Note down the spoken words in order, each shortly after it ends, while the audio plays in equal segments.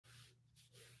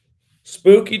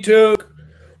Spooky Took.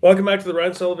 Welcome back to the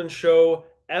Ryan Sullivan Show,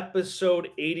 episode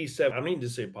 87. I don't need to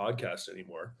say podcast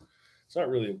anymore. It's not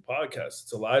really a podcast,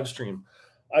 it's a live stream.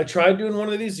 I tried doing one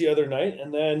of these the other night,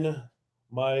 and then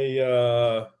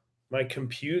my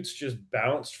computes just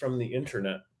bounced from the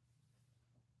internet.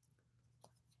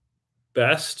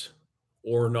 Best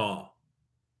or nah?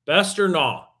 Best or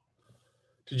nah?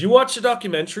 Did you watch the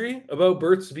documentary about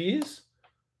Burt's Bees?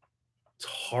 It's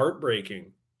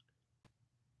heartbreaking.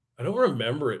 I don't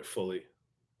remember it fully,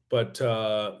 but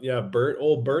yeah,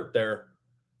 old Bert there,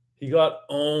 he got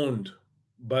owned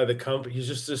by the company. He's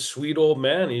just this sweet old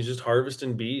man. He's just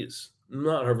harvesting bees.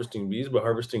 Not harvesting bees, but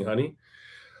harvesting honey.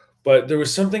 But there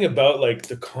was something about like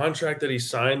the contract that he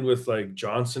signed with like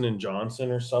Johnson and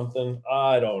Johnson or something.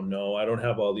 I don't know. I don't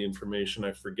have all the information.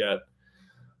 I forget.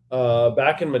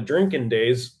 Back in my drinking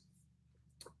days,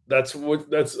 that's a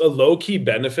low-key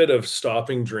benefit of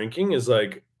stopping drinking is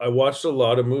like I watched a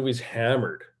lot of movies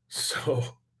hammered. So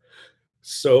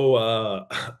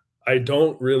I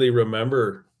don't really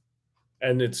remember,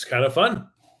 and it's kind of fun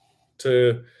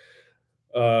to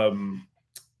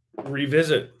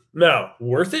revisit. Now,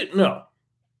 worth it? No,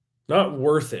 not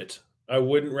worth it. I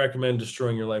wouldn't recommend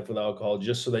destroying your life with alcohol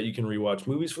just so that you can rewatch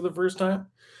movies for the first time.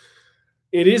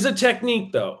 It is a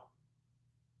technique, though.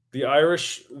 The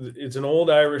Irish, it's an old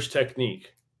Irish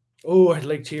technique. Oh, I'd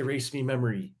like to erase me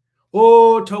memory.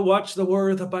 Oh, to watch the War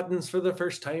of the Buttons for the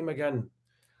first time again.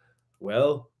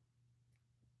 Well,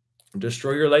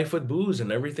 destroy your life with booze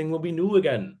and everything will be new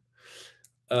again.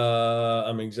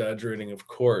 I'm exaggerating, of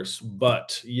course,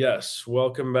 but yes,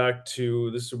 welcome back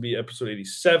to, this will be episode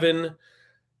 87.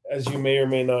 As you may or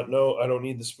may not know, I don't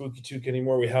need the Spooky Took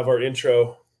anymore. We have our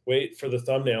intro. Wait for the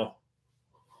thumbnail.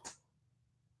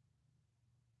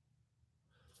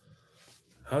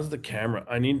 How's the camera?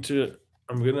 I'm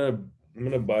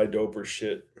gonna buy doper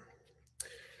shit,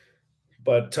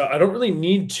 but I don't really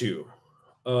need to,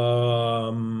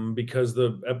 because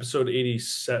the episode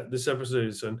 87, this episode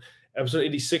is episode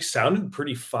 86 sounded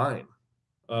pretty fine.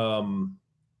 But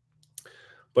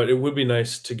it would be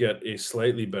nice to get a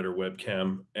slightly better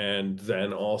webcam and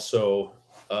then also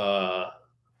a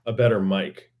better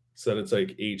mic so that it's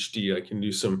like HD. I can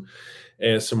do some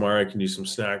ASMR. I can do some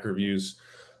snack reviews.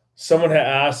 Someone had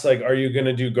asked, like, are you going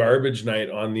to do garbage night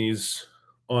on these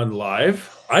on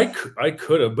live? I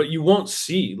could have, but you won't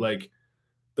see like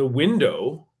the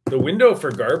window. The window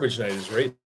for garbage night is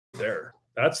right there.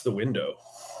 That's the window.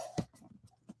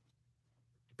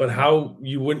 But how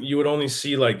you would only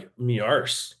see like me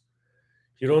arse.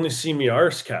 You'd only see me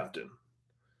arse, Captain.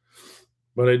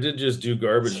 But I did just do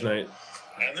garbage night.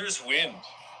 And there's wind.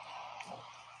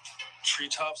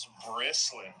 Treetops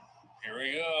bristling. Here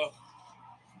we go.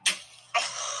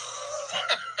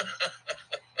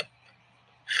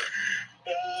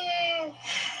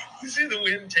 You see the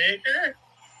wind take her?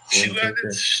 She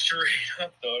landed straight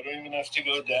up, though. I don't even have to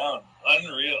go down.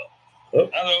 Unreal. Oh.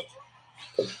 Hello.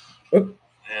 Oh.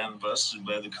 And busted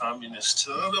by the communists.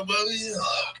 Hello, buddy.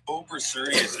 October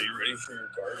 30th. Are you ready for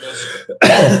your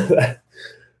gargles?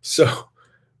 So,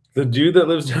 the dude that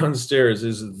lives downstairs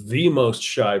is the most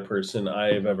shy person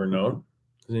I have ever known.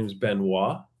 His name is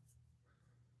Benoit.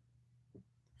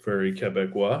 Very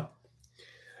Quebecois.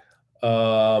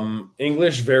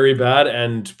 English very bad,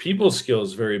 and people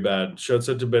skills very bad. Shouts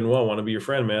out to Benoit. Want to be your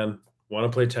friend, man. Want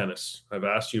to play tennis. I've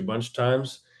asked you a bunch of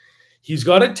times. He's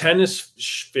got a tennis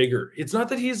figure. It's not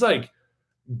that he's like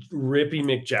Rippy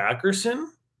McJackerson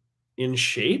in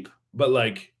shape, but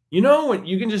like, you know, when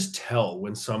you can just tell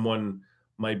when someone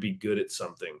might be good at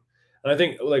something. And I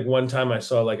think like one time I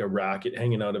saw like a racket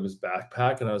hanging out of his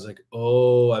backpack, and I was like,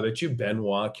 oh, I bet you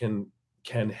Benoit can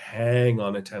hang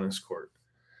on a tennis court.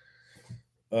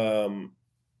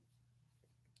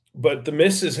 But the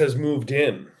missus has moved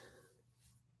in.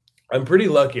 I'm pretty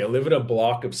lucky. I live in a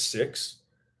block of 6,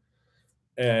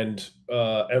 and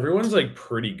everyone's like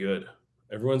pretty good.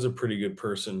 Everyone's a pretty good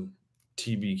person,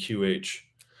 TBQH.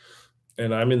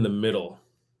 And I'm in the middle.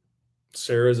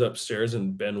 Sarah's upstairs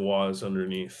and Benoit is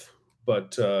underneath.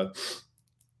 But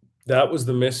that was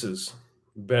the missus.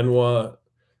 Benoit's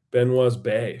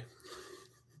bae.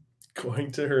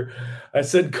 Going to her, I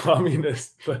said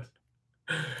communist, but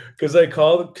because I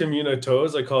call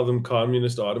communitos, I call them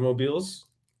communist automobiles.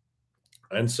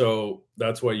 And so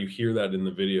that's why you hear that in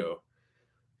the video,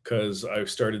 because I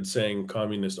started saying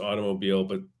communist automobile,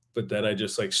 but then I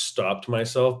just like stopped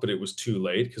myself, but it was too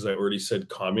late because I already said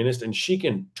communist, and she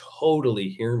can totally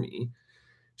hear me.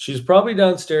 She's probably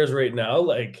downstairs right now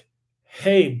like,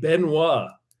 hey,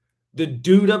 Benoit, the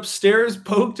dude upstairs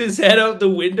poked his head out the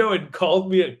window and called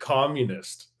me a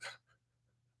communist.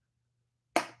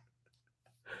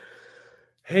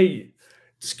 Hey,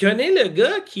 Tu connais le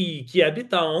gars qui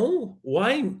habite en haut?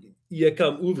 Ouais, il a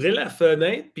comme ouvert la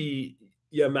fenêtre, puis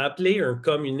il m'a appelé un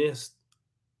communiste.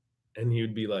 And he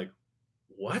would be like,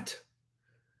 what?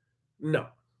 No,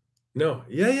 no,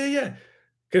 yeah.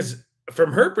 Because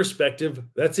from her perspective,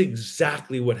 that's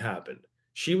exactly what happened.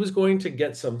 She was going to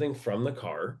get something from the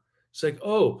car. It's like,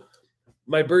 oh,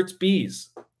 my Burt's Bees.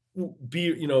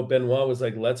 Benoit was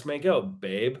like, let's make out,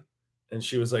 babe. And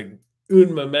she was like,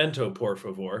 un momento, por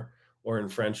favor. Or in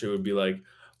French, it would be like,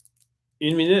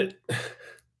 une minute.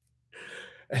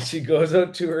 And she goes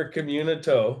out to her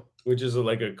Communito, which is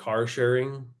like a car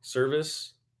sharing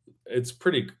service. It's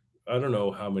pretty, I don't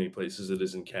know how many places it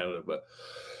is in Canada, but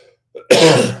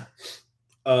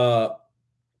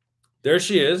there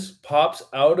she is, pops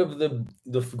out of the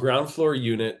ground floor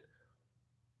unit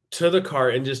to the car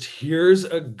and just hears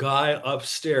a guy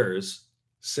upstairs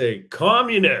say,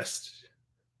 communist.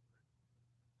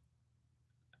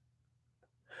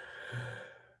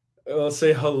 I'll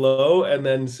say hello and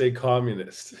then say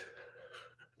communist.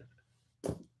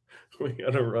 We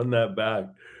got to run that back.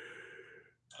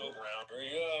 Go round her,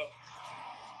 yeah.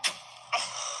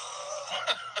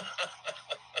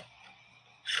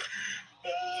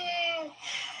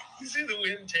 You see the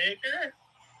wind take her?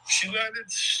 She landed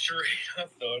straight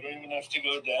up, though. I don't even have to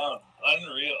go down.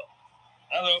 Unreal.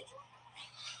 Hello.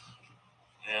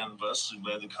 And busted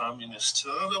by the communists.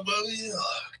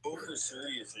 Over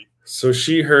 30th. So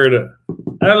she heard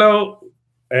hello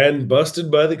and busted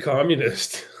by the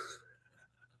communist.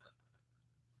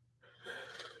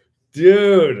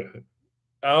 Dude,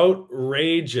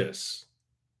 outrageous.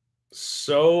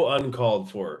 So uncalled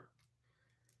for.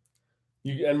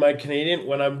 And my Canadian,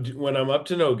 when I'm up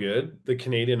to no good, the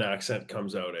Canadian accent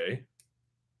comes out, eh?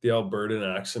 The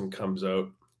Albertan accent comes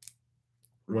out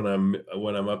when I'm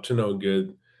up to no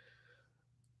good.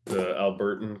 The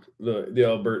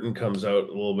Albertan comes out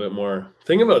a little bit more.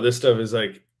 Thing about this stuff is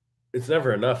like, it's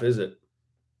never enough, is it?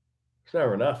 It's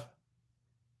never enough.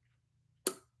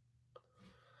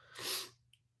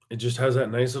 It just has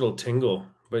that nice little tingle.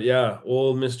 But yeah,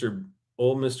 old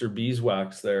Mr.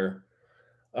 Beeswax there.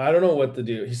 I don't know what to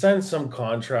do. He signed some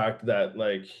contract that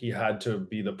like he had to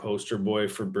be the poster boy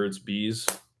for Burt's Bees,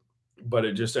 but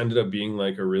it just ended up being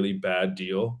like a really bad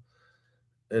deal.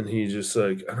 And he just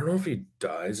like, I don't know if he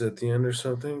dies at the end or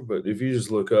something, but if you just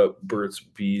look up Burt's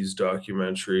Bees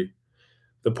documentary,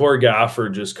 the poor gaffer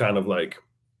just kind of like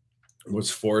was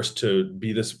forced to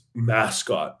be this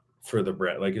mascot for the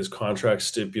brand. Like his contract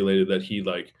stipulated that he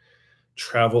like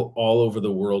travel all over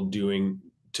the world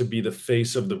to be the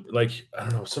face of the, like, I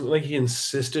don't know, something like he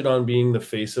insisted on being the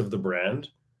face of the brand.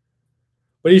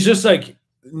 But he's just like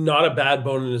not a bad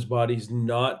bone in his body. He's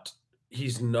not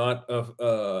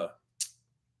a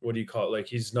what do you call it? Like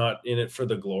he's not in it for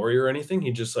the glory or anything.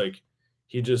 This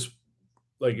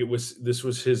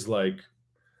was his like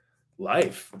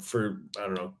life for, I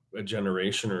don't know, a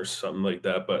generation or something like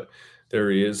that. But there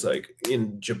he is, like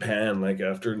in Japan, like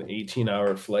after an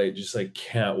 18-hour flight, just like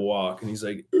can't walk. And he's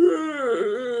like,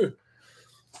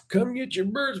 come get your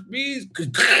Burt's Bees.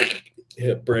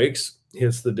 Hit breaks,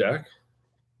 hits the deck.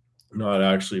 Not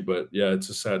actually, but yeah, it's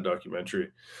a sad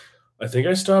documentary. I think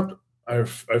I stopped, I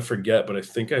forget, but I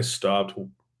think I stopped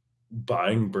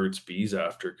buying Burt's Bees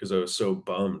after because I was so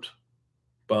bummed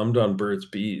on Burt's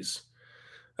Bees.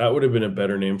 That would have been a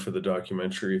better name for the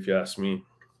documentary if you ask me.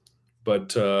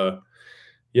 But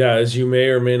yeah, as you may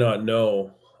or may not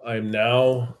know, I'm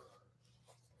now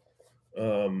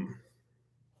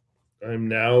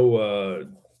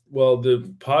well,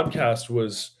 the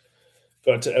podcast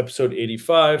got to episode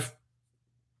 85,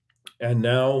 and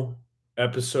now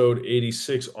episode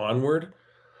 86 onward.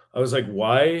 I was like,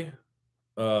 why?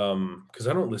 Because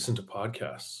I don't listen to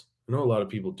podcasts. I know a lot of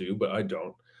people do, but I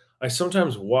don't. I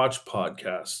sometimes watch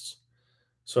podcasts.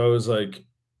 So I was like,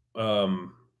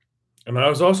 and I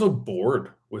was also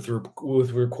bored with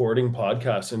recording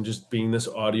podcasts and just being this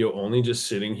audio only, just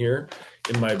sitting here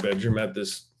in my bedroom at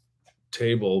this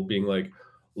table being like,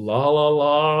 la, la,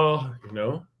 la,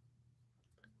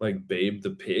 like Babe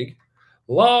the Pig.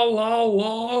 La, la,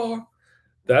 la.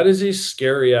 That is a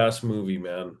scary ass movie,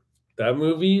 man. That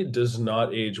movie does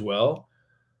not age well.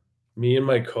 Me and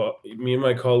my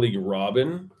colleague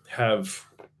Robin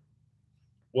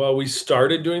we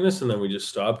started doing this and then we just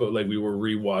stopped, but like we were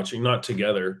rewatching, not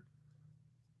together.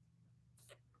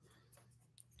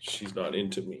 She's not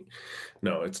into me.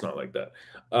 No, it's not like that.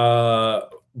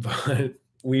 But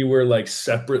we were like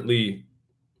separately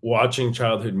rewatching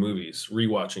childhood movies.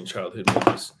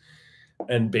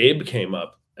 And Babe came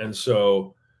up. And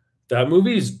so that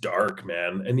movie is dark,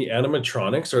 man. And the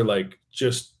animatronics are like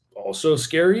just also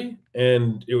scary,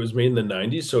 and it was made in the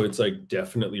 90s, so it's like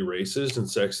definitely racist and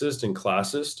sexist and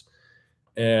classist,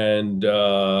 and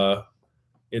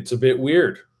it's a bit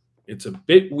weird. It's a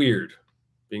bit weird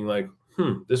being like,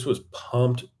 this was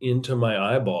pumped into my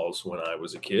eyeballs when I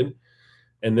was a kid,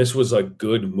 and this was a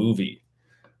good movie.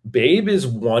 Babe is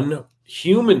one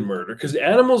human murder because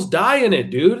animals die in it,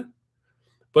 dude.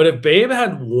 But if Babe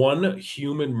had one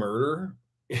human murder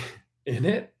in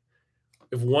it,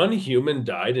 if one human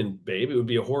died in Babe, it would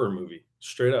be a horror movie,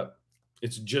 straight up.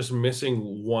 It's just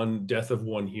missing one death of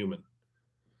one human.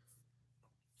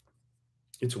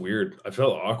 It's weird. I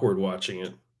felt awkward watching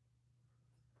it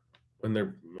when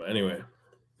they're anyway.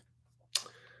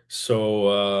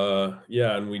 So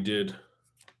yeah, and we did.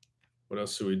 What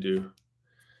else did we do?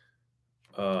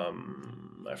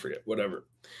 I forget. Whatever.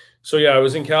 So yeah, I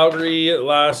was in Calgary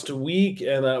last week,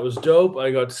 and that was dope.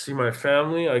 I got to see my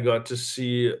family. I got to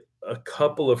see a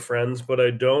couple of friends, but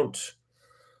I don't.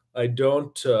 I'm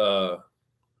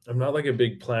not like a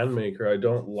big plan maker. I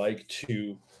don't like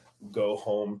to go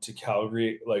home to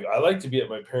Calgary. Like I like to be at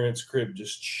my parents' crib,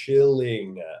 just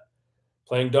chilling,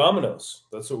 playing dominoes.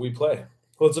 That's what we play.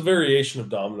 Well, it's a variation of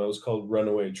dominoes called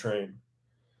Runaway Train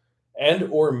and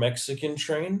or Mexican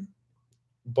Train,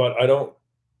 but I don't.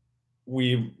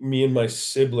 Me and my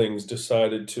siblings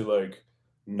decided to like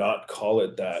not call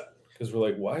it that because we're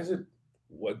like, why is it?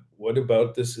 What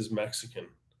about this is Mexican?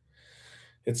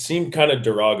 It seemed kind of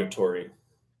derogatory.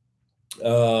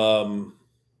 Um,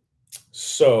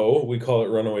 so we call it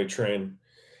Runaway Train,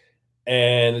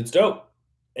 and it's dope.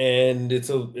 And it's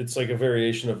like a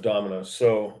variation of dominoes.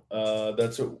 So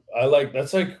that's what I like.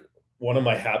 That's like one of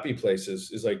my happy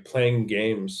places is like playing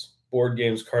games, board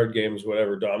games, card games,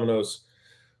 whatever, dominoes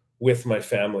with my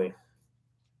family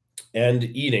and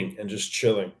eating and just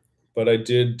chilling. But I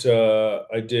did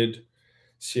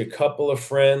see a couple of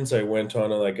friends. I went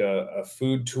on a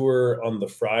food tour on the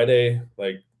Friday,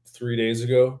 like 3 days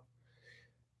ago,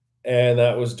 and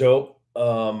that was dope.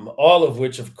 All of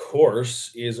which, of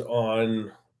course, is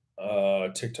on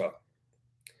TikTok.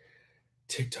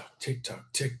 TikTok,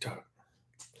 TikTok, TikTok.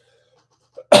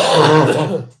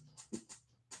 I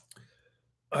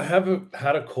haven't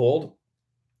had a cold.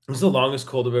 It was the longest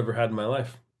cold I've ever had in my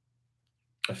life.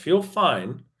 I feel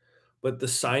fine, but the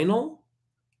sinal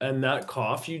and that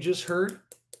cough you just heard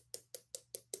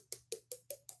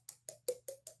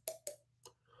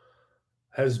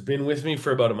has been with me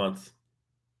for about a month.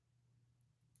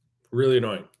 Really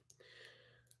annoying.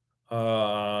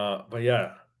 But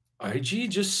yeah,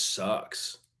 IG just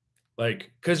sucks.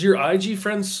 Like, because your IG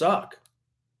friends suck.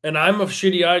 And I'm a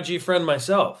shitty IG friend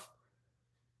myself.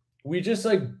 We just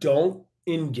like don't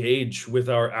engage with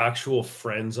our actual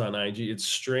friends on IG. It's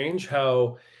strange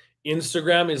how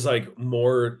Instagram is like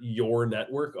more your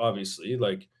network, obviously,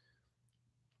 like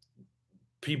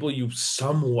people you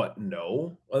somewhat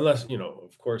know, unless,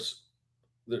 of course,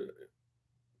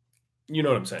 you know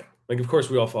what I'm saying. Like, of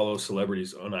course, we all follow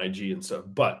celebrities on IG and stuff,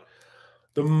 but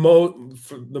the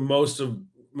most of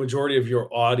majority of your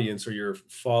audience or your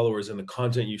followers and the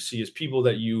content you see is people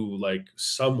that you like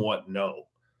somewhat know.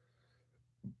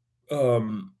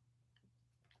 Um,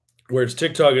 Whereas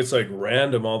TikTok, it's like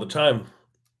random all the time.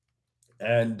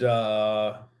 And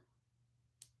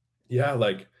yeah,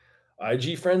 like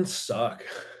IG friends suck.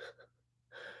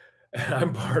 And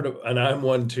I'm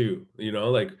one too,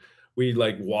 like we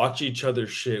like watch each other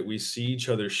shit, we see each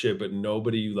other shit, but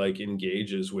nobody like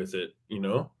engages with it.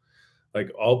 Like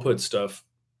I'll put stuff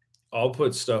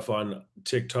on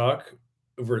TikTok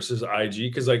versus IG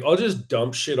because like I'll just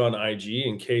dump shit on IG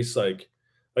in case like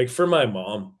for my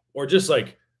mom or just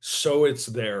like so it's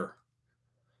there.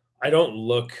 I don't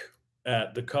look I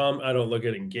don't look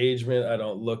at engagement. I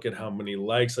don't look at how many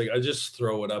likes. Like I just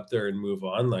throw it up there and move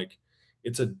on. Like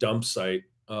it's a dump site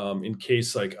in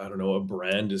case like I don't know a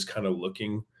brand is kind of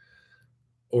looking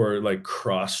or like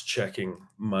cross checking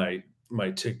my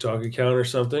TikTok account or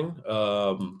something.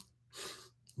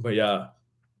 But yeah,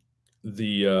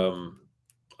 the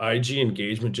IG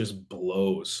engagement just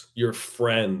blows. Your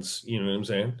friends, you know what I'm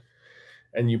saying?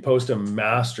 And you post a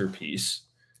masterpiece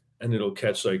and it'll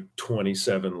catch like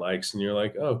 27 likes and you're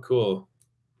like, "Oh, cool.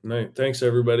 Nice. Thanks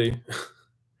everybody."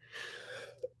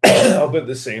 I'll put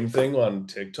the same thing on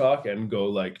TikTok and go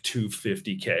like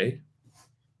 250K,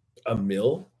 a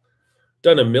mil.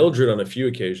 Done a Mildred on a few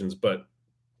occasions, but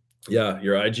yeah,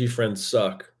 your IG friends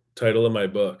suck. Title of my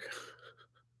book.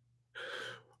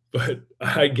 But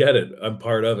I get it. I'm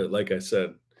part of it, like I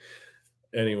said.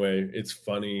 Anyway, it's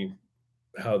funny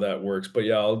how that works. But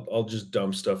yeah, I'll just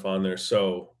dump stuff on there.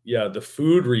 So yeah, the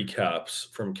food recaps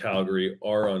from Calgary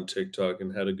are on TikTok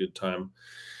and had a good time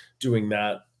doing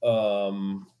that.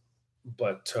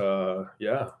 but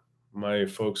yeah, my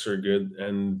folks are good,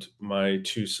 and I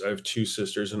have two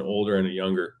sisters, an older and a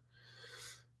younger,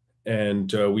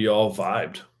 and we all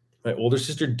vibed. My older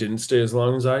sister didn't stay as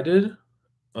long as I did.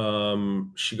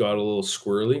 She got a little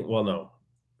squirrely. Well, no,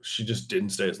 she just didn't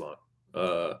stay as long.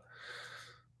 Uh,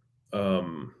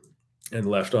 um, and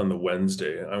left on the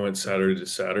Wednesday. I went Saturday to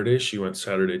Saturday. She went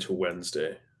Saturday to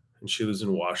Wednesday, and she lives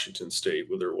in Washington State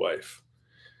with her wife.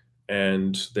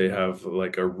 And they have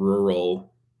like a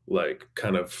rural, like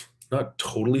kind of not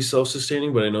totally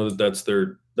self-sustaining, but I know that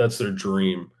that's their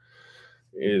dream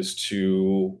is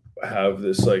to have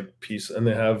this like piece, and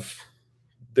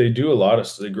they do a lot of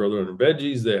they grow their own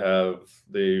veggies.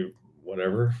 They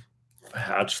whatever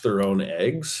hatch their own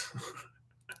eggs.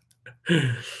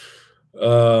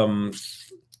 um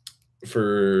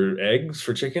for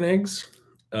chicken eggs.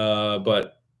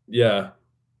 But yeah,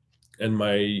 and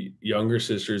my younger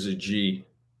sister is a G.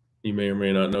 You may or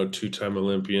may not know, two-time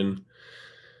Olympian,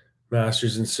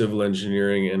 master's in civil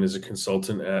engineering, and is a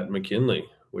consultant at McKinley,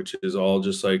 which is all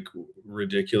just like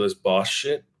ridiculous boss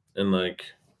shit. And like,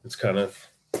 it's kind of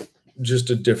just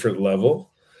a different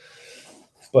level.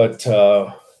 But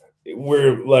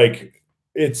we're like,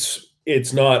 it's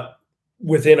not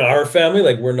within our family,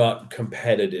 like we're not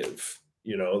competitive,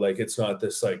 like it's not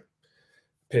this like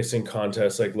pissing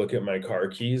contest, like look at my car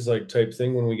keys, like type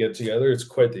thing when we get together. It's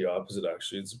quite the opposite,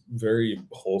 actually. It's very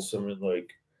wholesome and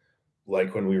like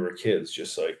when we were kids,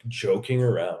 just like joking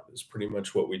around is pretty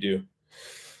much what we do.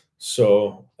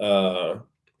 So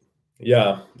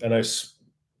yeah, and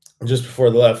just before I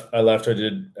left, I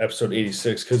did episode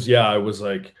 86 because yeah, I was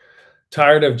like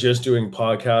tired of just doing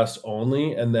podcast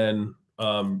only, and then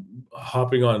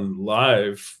hopping on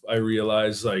live, I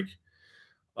realized like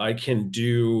I can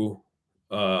do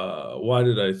why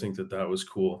did I think that that was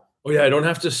cool? Oh yeah, I don't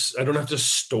have to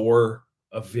store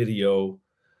a video.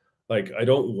 Like I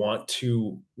don't want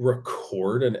to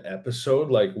record an episode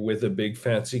like with a big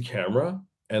fancy camera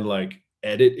and like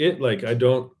edit it. Like I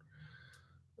don't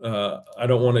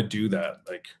want to do that.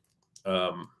 Like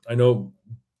I know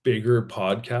bigger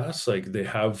podcasts, like they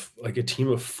have like a team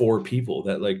of 4 people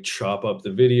that like chop up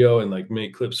the video and like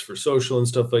make clips for social and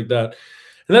stuff like that.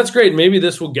 And that's great. Maybe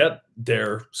this will get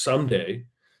there someday,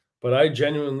 but I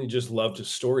genuinely just love to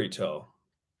story tell.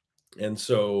 And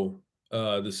so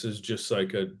this is just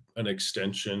like an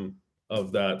extension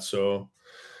of that. So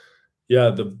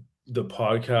yeah, the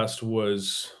podcast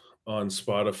was on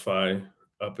Spotify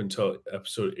up until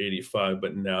episode 85,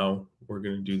 but now we're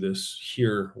going to do this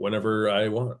here whenever I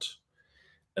want.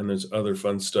 And there's other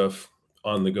fun stuff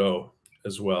on the go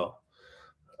as well.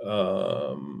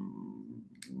 I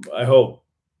hope.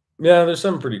 Yeah, there's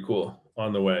something pretty cool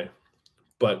on the way,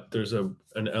 but there's an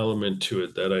element to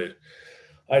it that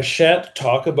I shan't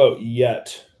talk about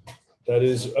yet. That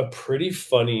is a pretty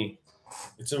funny.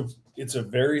 It's a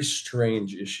very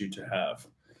strange issue to have.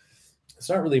 It's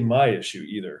not really my issue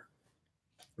either.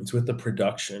 It's with the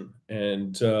production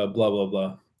and blah blah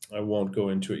blah. I won't go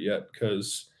into it yet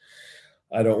because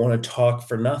I don't want to talk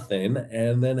for nothing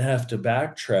and then have to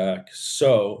backtrack.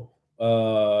 So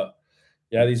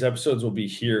yeah, these episodes will be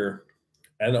here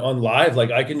and on live.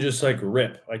 Like I can just like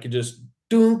rip. I can just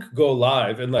dunk go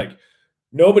live and like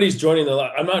nobody's joining the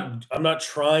live. I'm not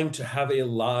trying to have a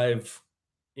live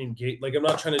engage. Like I'm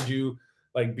not trying to do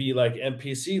like be like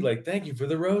NPC. Like thank you for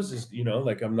the roses.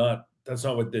 Like I'm not. That's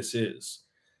not what this is.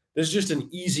 This is just an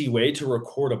easy way to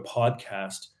record a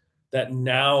podcast that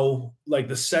now, like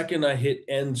the second I hit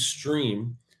end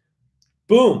stream,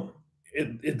 boom,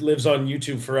 it lives on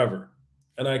YouTube forever.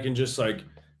 And I can just like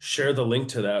share the link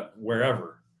to that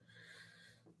wherever.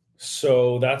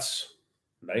 So that's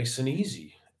nice and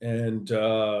easy. And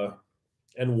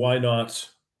why not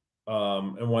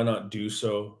do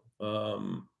so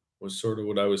was sort of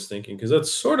what I was thinking, because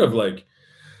that's sort of like,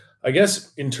 I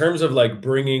guess in terms of like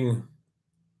bringing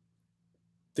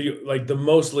the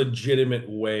most legitimate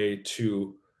way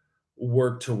to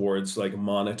work towards like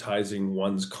monetizing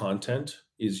one's content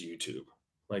is YouTube.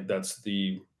 Like that's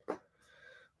the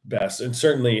best, and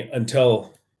certainly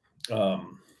until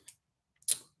um,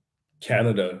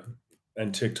 Canada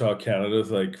and TikTok Canada,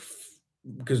 like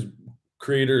because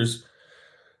creators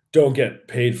don't get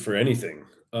paid for anything.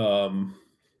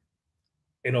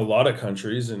 In a lot of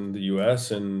countries in the US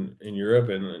and in Europe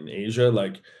and in Asia,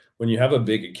 like when you have a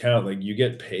big account, like you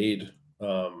get paid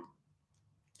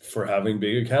for having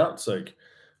big accounts, like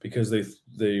because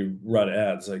they run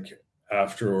ads like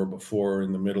after or before or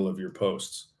in the middle of your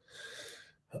posts.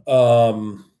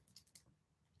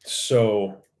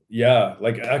 So yeah,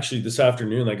 like actually this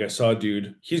afternoon, like I saw a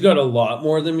dude, he's got a lot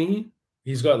more than me,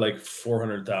 he's got like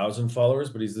 400,000 followers,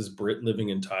 but he's this Brit living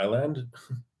in Thailand.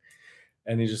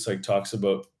 And he just like talks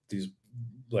about these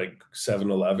like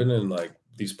 7-Eleven and like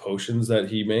these potions that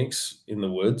he makes in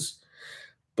the woods.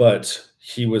 But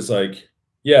he was like,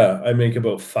 yeah, I make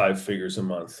about 5 figures a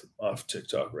month off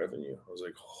TikTok revenue. I was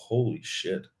like, holy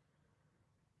shit.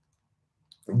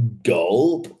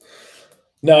 Gulp.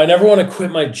 Now, I never want to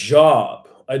quit my job.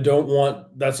 I don't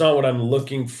want, that's not what I'm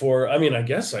looking for. I mean, I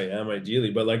guess I am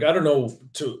ideally, but like, I don't know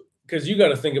because you got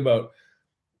to think about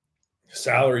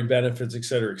salary, benefits, et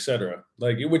cetera, et cetera.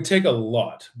 Like it would take a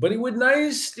lot, but it would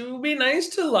be nice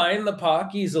to line the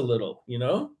pockies a little,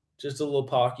 just a little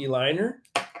pocky liner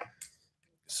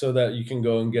so that you can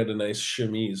go and get a nice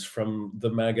chemise from the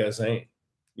magasin.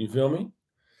 You feel me?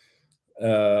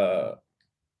 But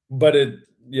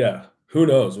yeah, who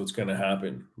knows what's going to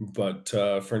happen. But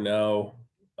for now,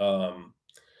 um,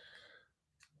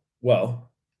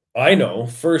 well, I know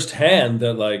firsthand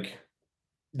that like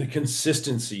the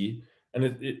consistency and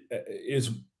it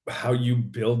is how you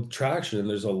build traction. And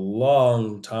there's a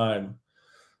long time,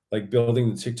 like building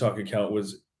the TikTok account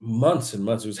was months and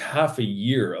months. It was half a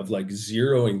year of like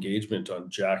zero engagement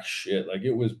on jack shit. Like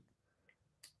it was,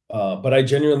 but I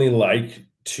genuinely like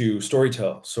to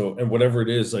storytell. So, and whatever it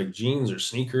is, like jeans or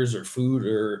sneakers or food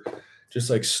or just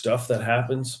like stuff that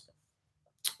happens,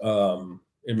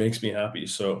 it makes me happy.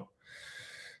 So,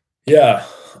 yeah,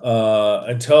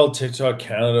 until TikTok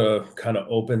Canada kind of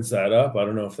opens that up, I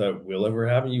don't know if that will ever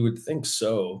happen. You would think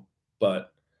so,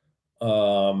 but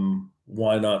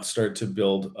why not start to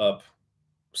build up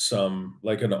some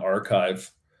like an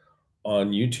archive on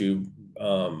YouTube,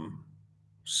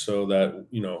 so that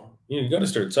you got to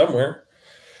start somewhere.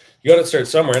 You got to start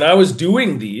somewhere. And I was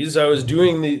doing these. I was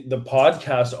doing the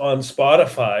podcast on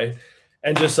Spotify,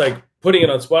 and just like putting it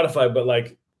on Spotify, but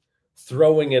like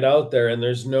throwing it out there. And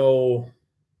there's no,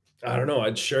 I don't know.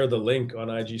 I'd share the link on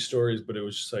IG stories, but it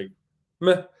was just like,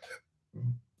 meh,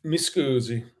 me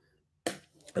scusi.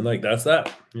 And like, that's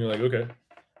that. And you're like, okay.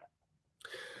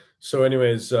 So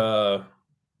anyways, yeah,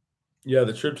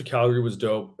 the trip to Calgary was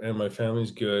dope and my family's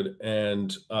good.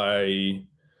 And I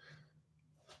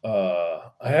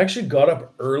actually got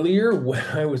up earlier when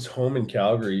I was home in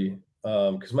Calgary.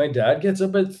 Because my dad gets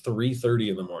up at 3:30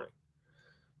 in the morning.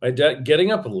 My dad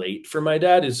getting up late for my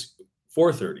dad is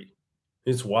 4:30.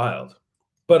 It's wild.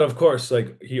 But of course,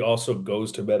 like he also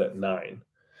goes to bed at 9.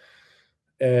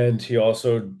 And he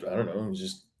also, I don't know,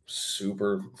 just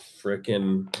super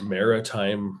freaking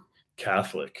maritime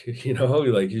Catholic,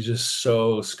 like he's just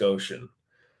so Scotian.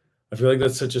 I feel like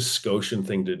that's such a Scotian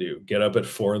thing to do. Get up at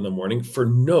 4 in the morning for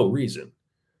no reason.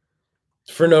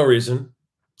 For no reason.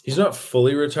 He's not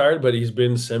fully retired, but he's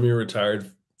been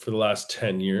semi-retired for the last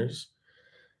 10 years.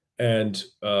 And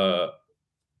by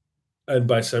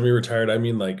semi-retired, I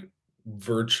mean like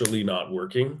virtually not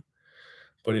working.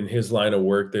 But in his line of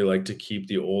work, they like to keep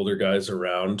the older guys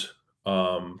around,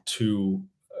 to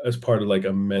as part of like a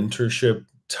mentorship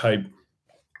type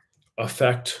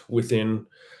effect within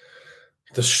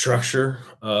the structure.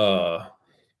 So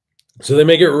they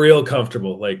make it real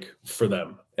comfortable, like for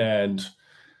them. And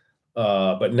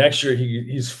but next year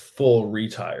he's full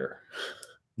retire.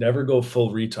 Never go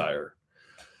full retire.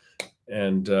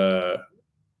 And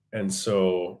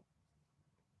so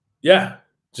yeah,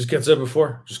 just gets up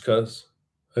before, just cause.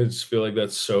 I just feel like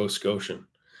that's so Scotian.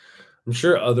 I'm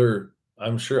sure other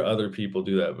people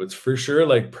do that, but it's for sure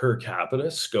like per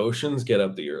capita, Scotians get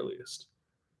up the earliest.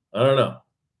 I don't know.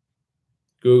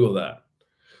 Google that.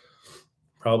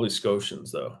 Probably Scotians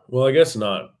though. Well, I guess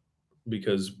not,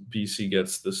 because BC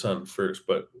gets the sun first,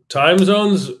 but time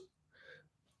zones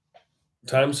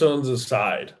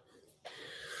aside.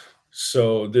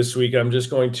 So this week I'm just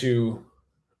going to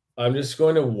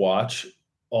watch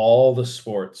all the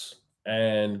sports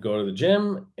and go to the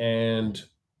gym and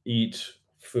eat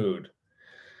food,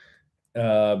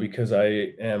 because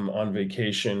I am on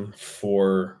vacation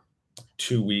for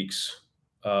 2 weeks,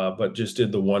 but just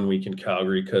did the 1 week in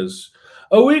Calgary because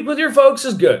a week with your folks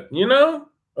is good.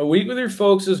 A week with your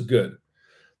folks is good.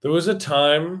 There was a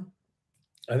time,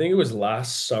 I think it was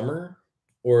last summer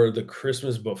or the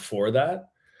Christmas before that,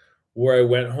 where I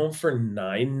went home for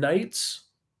 9 nights.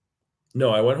 No,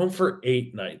 I went home for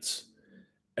 8 nights.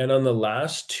 And on the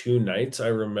last 2 nights, I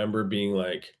remember being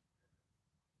like,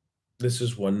 this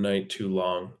is 1 night too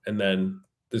long. And then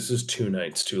this is 2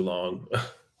 nights too long.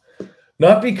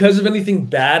 Not because of anything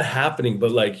bad happening,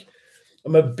 but like,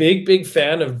 I'm a big, big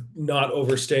fan of not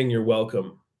overstaying your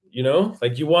welcome.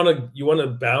 Like you want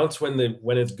to bounce when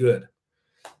it's good.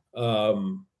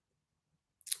 And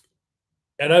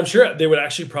I'm sure they would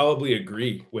actually probably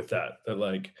agree with that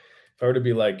like, if I were to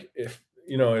be like, if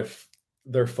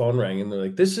their phone rang and they're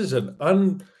like, this is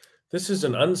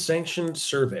an unsanctioned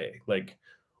survey. Like,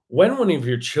 when one of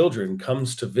your children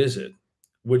comes to visit,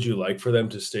 would you like for them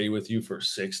to stay with you for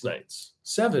 6 nights,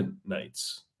 7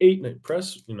 nights, 8 nights?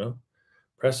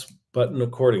 Press button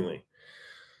accordingly.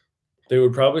 They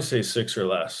would probably say 6 or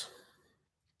less.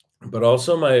 But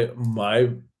also my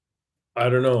I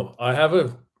don't know. I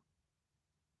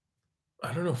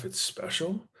don't know if it's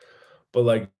special, but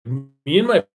like me and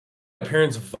my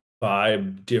parents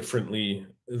vibe differently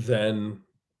than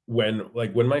when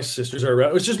my sisters are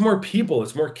around. It's just more people,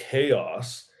 it's more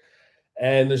chaos,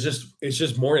 and it's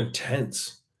just more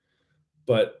intense.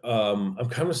 But I'm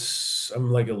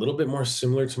like a little bit more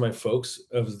similar to my folks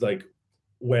of like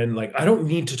when like I don't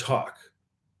need to talk.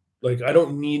 Like we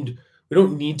don't need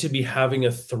to be having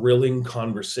a thrilling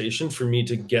conversation for me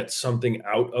to get something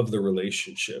out of the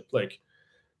relationship. Like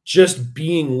just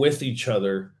being with each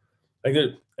other. Like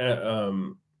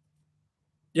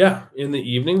yeah, in the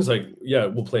evenings, like yeah,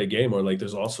 we'll play a game, or like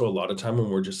there's also a lot of time when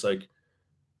we're just like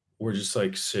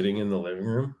sitting in the living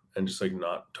room and just like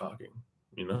not talking,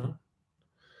 you know?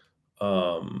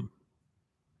 Um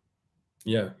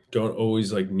yeah, don't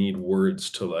always like need words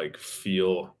to like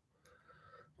feel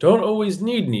don't always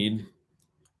need,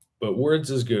 but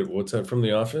words is good. What's that from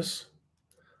The Office?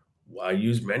 Why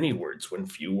use many words when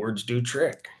few words do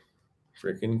trick?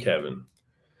 Frickin' Kevin.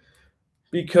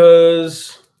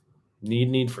 Because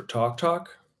need for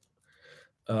talk.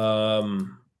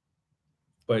 Um,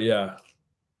 but yeah,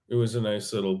 it was a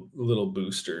nice little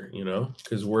booster, you know,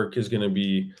 because work is going to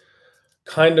be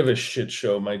kind of a shit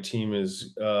show. My team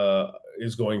is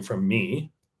going from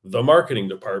me, the marketing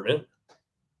department,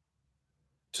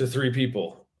 to 3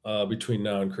 people between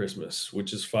now and Christmas,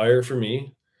 which is fire for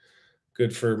me.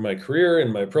 Good for my career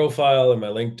and my profile and my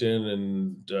LinkedIn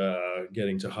and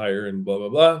getting to hire and blah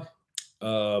blah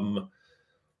blah.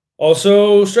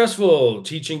 Also stressful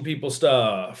teaching people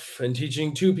stuff and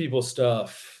teaching 2 people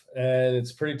stuff, and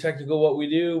it's pretty technical what we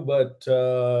do, but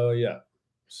yeah.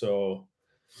 So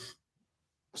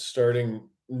starting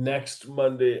next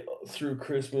Monday through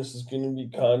Christmas is going to be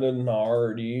kind of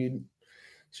gnarly.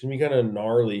 It's going to be kind of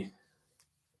gnarly.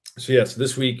 So yeah, so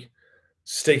this week,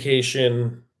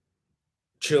 staycation,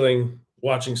 chilling,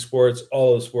 watching sports,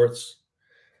 all the sports,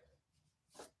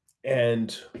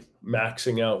 and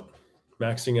maxing out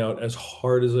as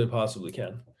hard as I possibly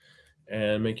can,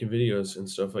 and making videos and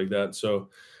stuff like that. So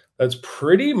that's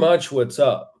pretty much what's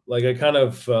up. Like I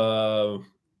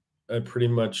pretty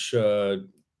much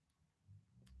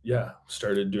yeah,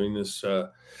 started doing this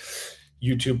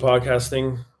YouTube podcast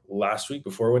thing last week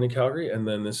before I went to Calgary, and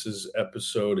then this is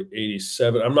episode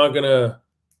 87. I'm not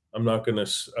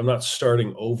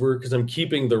starting over because I'm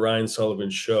keeping the Ryan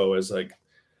Sullivan Show as like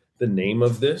the name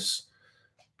of this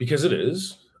because it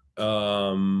is.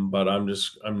 But I'm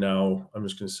just gonna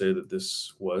say that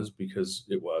this was because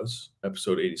it was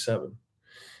episode 87.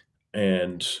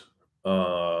 And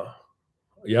uh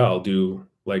yeah, I'll do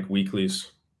like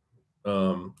weeklies.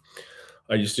 Um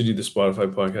I used to do the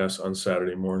Spotify podcast on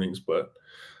Saturday mornings, but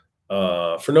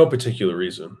for no particular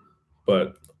reason.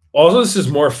 But also, this is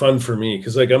more fun for me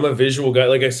because, like, I'm a visual guy.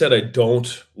 Like I said, I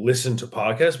don't listen to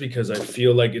podcasts because I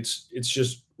feel like it's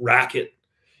just racket.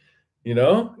 You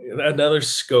know, another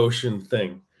Scotian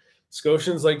thing.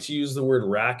 Scotians like to use the word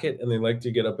racket, and they like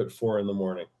to get up at 4 in the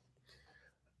morning.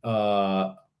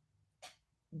 Uh,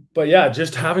 but yeah,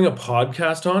 just having a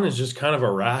podcast on is just kind of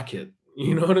a racket.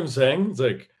 You know what I'm saying? It's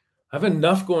like I have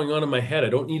enough going on in my head. I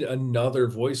don't need another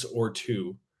voice or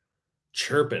two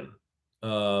chirping.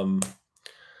 Um,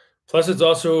 Plus, it's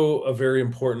also a very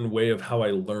important way of how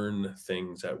I learn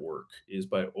things at work is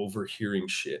by overhearing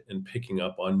shit and picking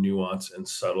up on nuance and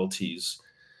subtleties.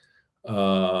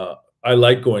 Uh, I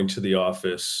like going to the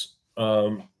office.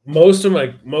 My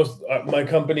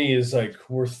company is like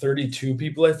we're 32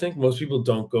 people. I think most people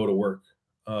don't go to work,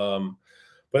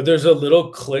 but there's a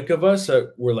little clique of us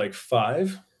that we're like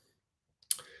 5,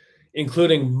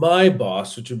 including my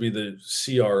boss, which would be the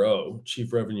CRO,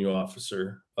 Chief Revenue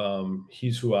Officer.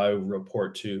 He's who I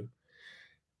report to,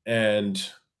 and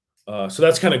so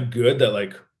that's kind of good that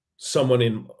like someone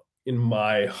in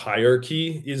my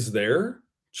hierarchy is there.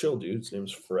 Chill, dude. His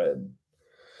name's Fred.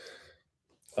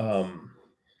 Of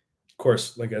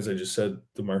course, like as I just said,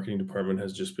 the marketing department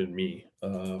has just been me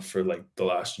for like the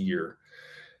last year,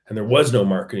 and there was no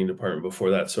marketing department before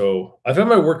that. So I've had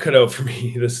my work cut out for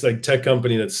me. This like tech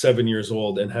company that's 7 years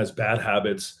old and has bad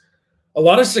habits. A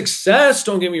lot of success,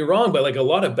 don't get me wrong, but like a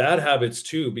lot of bad habits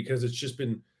too, because it's just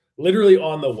been literally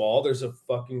on the wall. There's a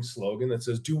fucking slogan that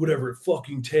says, do whatever it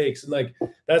fucking takes. And like,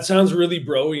 that sounds really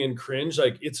broy and cringe.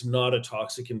 Like, it's not a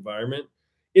toxic environment.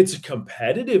 It's a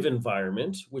competitive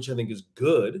environment, which I think is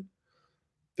good.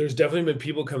 There's definitely been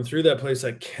people come through that place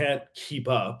that can't keep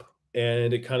up,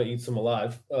 and it kind of eats them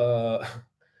alive.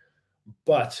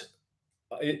 But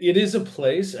it is a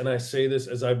place, and I say this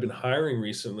as I've been hiring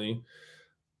recently,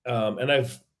 and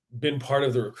I've been part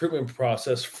of the recruitment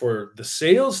process for the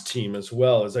sales team as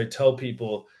well. As I tell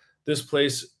people, this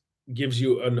place gives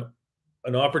you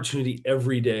an opportunity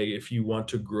every day if you want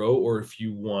to grow or if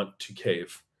you want to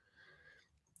cave.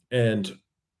 And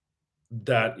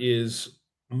that is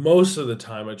most of the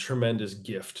time a tremendous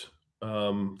gift.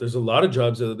 There's a lot of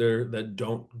jobs out there that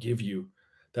don't give you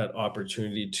that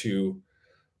opportunity to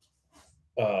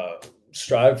uh,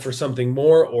 strive for something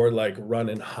more or like run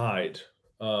and hide.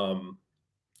 Um,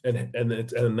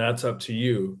 and that's up to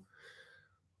you.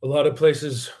 A lot of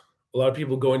places, a lot of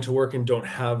people go into work and don't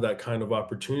have that kind of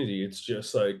opportunity. It's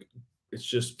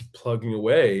just plugging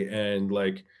away and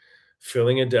like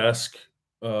filling a desk,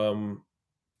 um,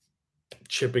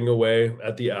 chipping away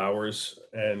at the hours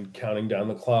and counting down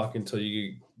the clock until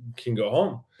you can go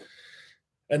home.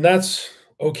 And that's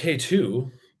okay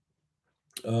too.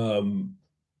 Um,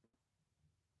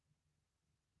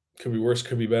 could be worse,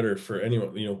 could be better for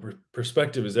anyone.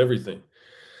 Perspective is everything.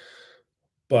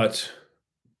 But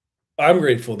I'm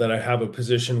grateful that I have a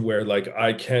position where like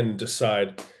I can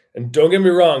decide. And don't get me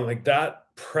wrong, like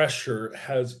that pressure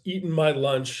has eaten my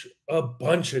lunch a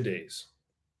bunch of days,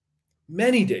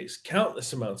 many days,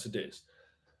 countless amounts of days.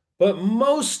 But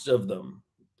most of them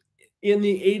in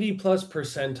the 80 plus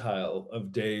percentile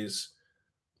of days,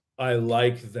 I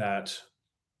like that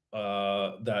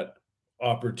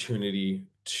opportunity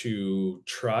to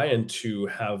try and to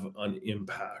have an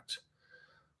impact.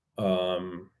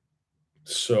 Um,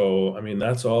 so I mean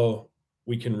that's all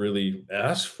we can really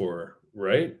ask for,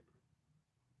 right?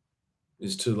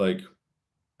 Is to like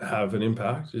have an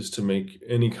impact, is to make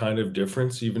any kind of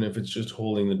difference, even if it's just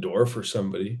holding the door for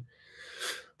somebody.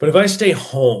 But if I stay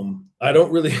home, I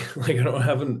don't really like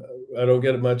I don't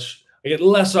get much I get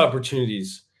less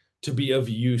opportunities to be of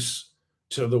use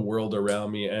to the world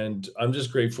around me, and I'm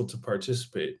just grateful to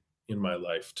participate in my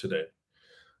life today.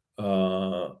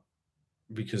 Uh,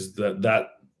 because that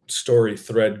story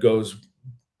thread goes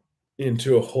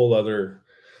into a whole other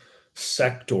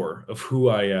sector of who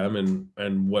I am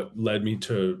and what led me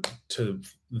to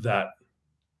that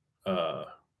uh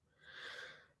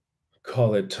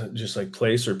call it just like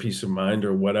place or peace of mind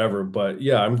or whatever. But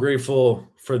yeah, I'm grateful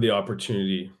for the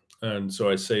opportunity. And so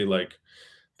I say like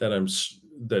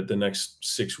that the next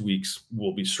 6 weeks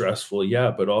will be stressful. Yeah,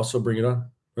 but also bring it on.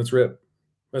 Let's rip.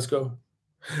 Let's go.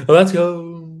 Let's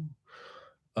go.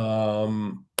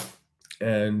 Um,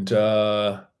 and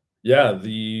yeah,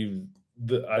 the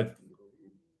I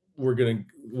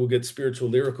we'll get spiritual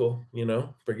lyrical,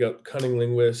 bring out cunning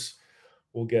linguists.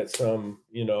 We'll get some,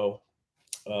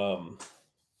 um,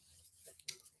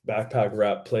 backpack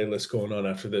rap playlist going on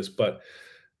after this. But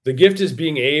the gift is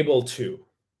being able to,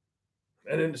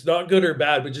 and it's not good or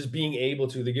bad, but just being able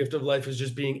to. The gift of life is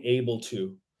just being able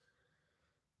to.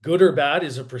 Good or bad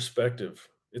is a perspective.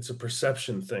 It's a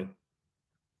perception thing.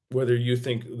 Whether you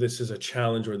think this is a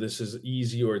challenge or this is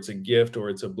easy or it's a gift or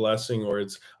it's a blessing or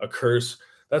it's a curse,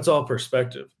 that's all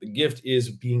perspective. The gift is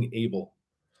being able.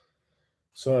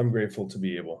 So I'm grateful to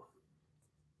be able.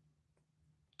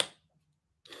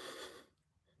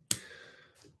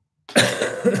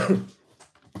 It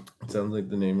sounds like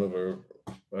the name of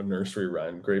a nursery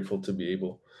rhyme. Grateful to be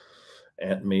able.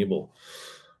 Aunt Mabel.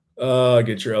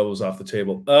 Get your elbows off the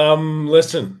table.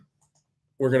 Listen,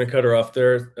 we're going to cut her off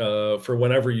there for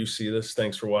whenever you see this.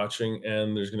 Thanks for watching.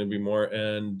 And there's going to be more.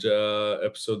 And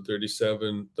episode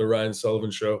 37, The Ryan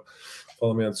Sullivan Show.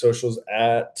 Follow me on socials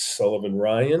at Sullivan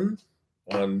Ryan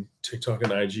on TikTok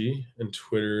and IG. And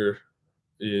Twitter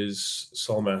is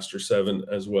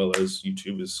Soulmaster7, as well as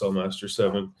YouTube is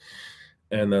Soulmaster7.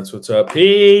 And that's what's up.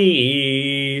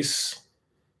 Peace.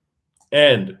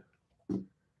 End.